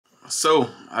So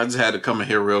I just had to come in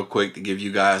here real quick to give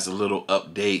you guys a little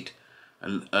update,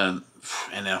 an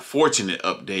unfortunate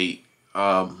update.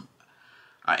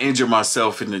 I injured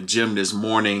myself in the gym this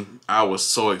morning. I was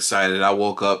so excited. I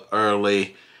woke up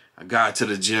early. I got to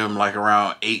the gym like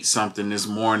around 8 something this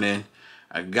morning.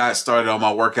 I got started on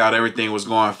my workout. Everything was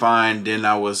going fine. Then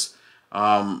I was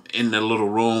in the little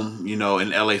room, you know,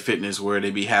 in LA Fitness where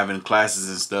they be having classes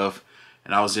and stuff.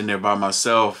 And I was in there by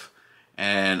myself.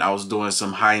 And I was doing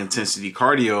some high intensity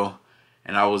cardio,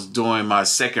 and I was doing my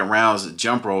second rounds of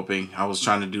jump roping. I was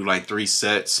trying to do like 3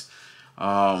 sets.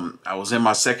 I was in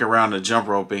my second round of jump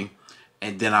roping,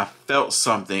 and then I felt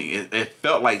something. It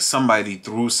felt like somebody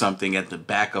threw something at the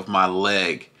back of my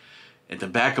leg. At the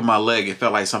back of my leg, it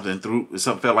felt like somebody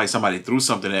threw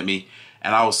something at me,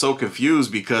 and I was so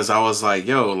confused because I was like,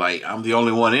 yo, like, I'm the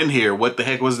only one in here. What the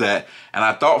heck was that? And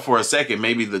I thought for a second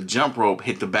maybe the jump rope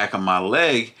hit the back of my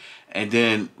leg. And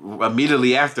then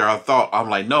immediately after, I'm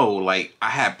like, no, like, I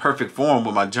had perfect form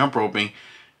with my jump roping.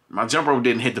 My jump rope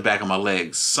didn't hit the back of my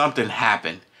legs. Something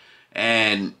happened,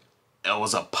 and it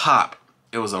was a pop.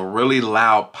 It was a really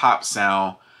loud pop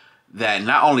sound that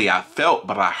not only I felt,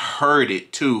 but I heard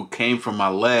it too. Came from my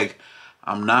leg.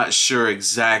 I'm not sure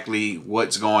exactly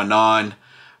what's going on.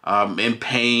 In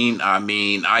pain. I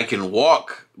mean, I can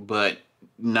walk, but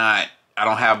I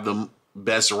don't have the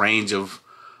best range of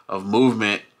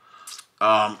movement.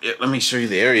 Let me show you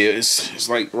the area. It's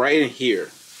like right in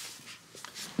here.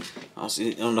 I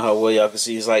don't know how well y'all can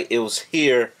see. It's like it was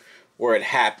here where it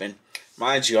happened.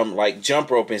 Mind you, I'm like jump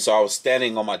roping, so I was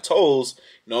standing on my toes.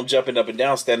 You know, I'm jumping up and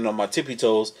down, standing on my tippy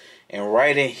toes, and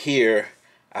right in here,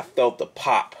 I felt the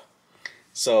pop.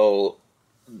 So,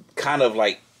 kind of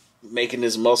like making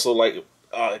this muscle like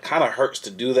it kind of hurts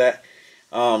to do that.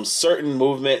 Certain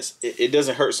movements, it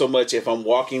doesn't hurt so much if I'm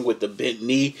walking with the bent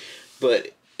knee,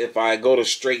 but if I go to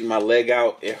straighten my leg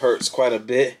out, it hurts quite a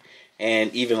bit.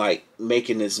 And even like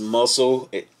making this muscle,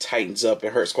 it tightens up.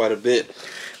 It hurts quite a bit.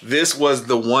 This was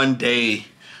the one day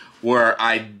where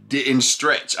I didn't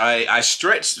stretch. I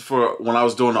stretched for when I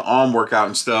was doing the arm workout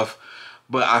and stuff,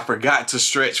 but I forgot to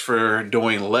stretch for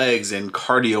doing legs and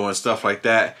cardio and stuff like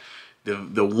that.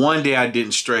 The one day I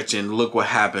didn't stretch, and look what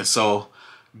happened. So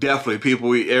definitely,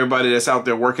 people, everybody that's out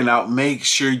there working out, make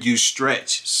sure you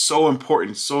stretch. So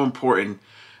important, so important.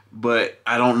 But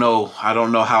I don't know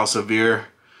how severe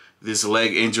this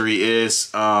leg injury is.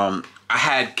 I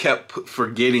had kept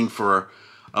forgetting for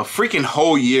a freaking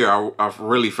whole year. I've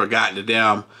really forgotten to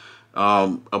damn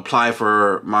apply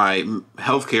for my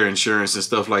healthcare insurance and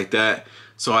stuff like that.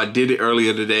 So I did it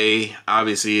earlier today.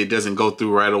 Obviously, it doesn't go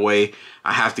through right away.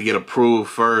 I have to get approved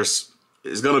first.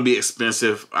 It's going to be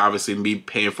expensive, obviously, me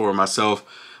paying for it myself,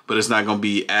 but it's not going to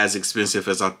be as expensive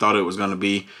as I thought it was going to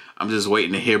be. I'm just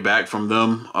waiting to hear back from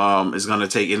them. It's going to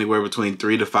take anywhere between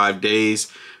 3 to 5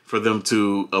 days for them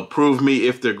to approve me,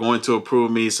 if they're going to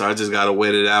approve me. So I just got to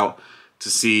wait it out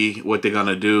to see what they're going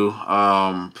to do.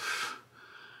 I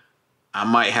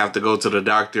might have to go to the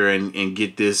doctor and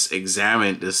get this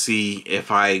examined to see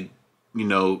if I, you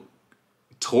know,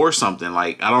 tore something.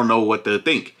 Like, I don't know what to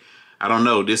think. I don't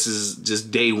know. This is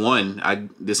just day one.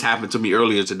 This happened to me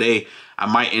earlier today. I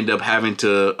might end up having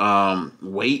to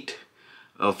wait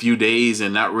a few days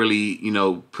and not really, you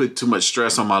know, put too much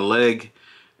stress on my leg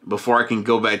before I can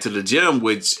go back to the gym,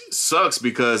 which sucks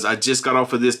because I just got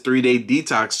off of this 3-day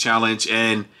detox challenge,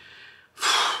 and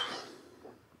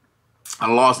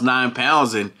I lost 9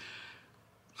 pounds, and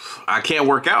I can't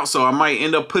work out, so I might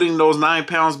end up putting those 9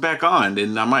 pounds back on,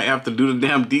 and I might have to do the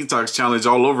damn detox challenge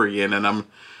all over again, and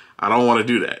I don't want to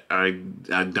do that.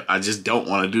 I just don't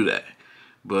want to do that.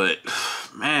 But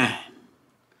man,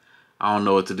 I don't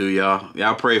know what to do, y'all.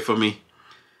 Y'all pray for me.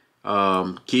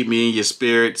 Keep me in your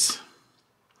spirits.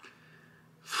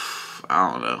 I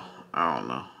don't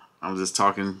know. I'm just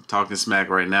talking smack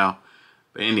right now.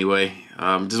 But anyway,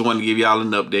 just wanted to give y'all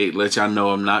an update. Let y'all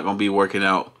know I'm not going to be working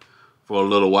out for a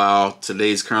little while.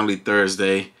 Today's currently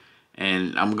Thursday,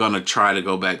 and I'm going to try to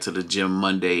go back to the gym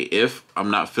Monday if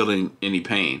I'm not feeling any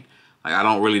pain. Like, I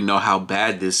don't really know how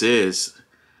bad this is.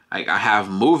 Like, I have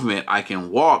movement. I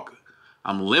can walk.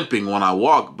 I'm limping when I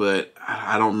walk, but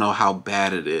I don't know how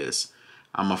bad it is.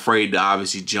 I'm afraid to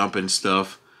obviously jump and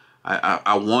stuff.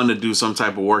 I want to do some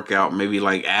type of workout, maybe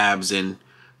like abs and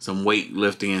some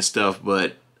weightlifting and stuff,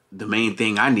 but the main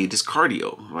thing I need is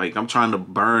cardio. Like, I'm trying to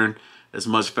burn as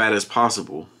much fat as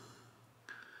possible.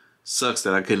 Sucks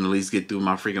that I couldn't at least get through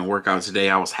my freaking workout today.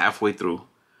 I was halfway through.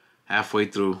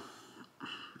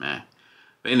 Man.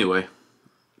 But anyway,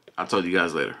 I'll talk to you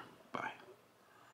guys later.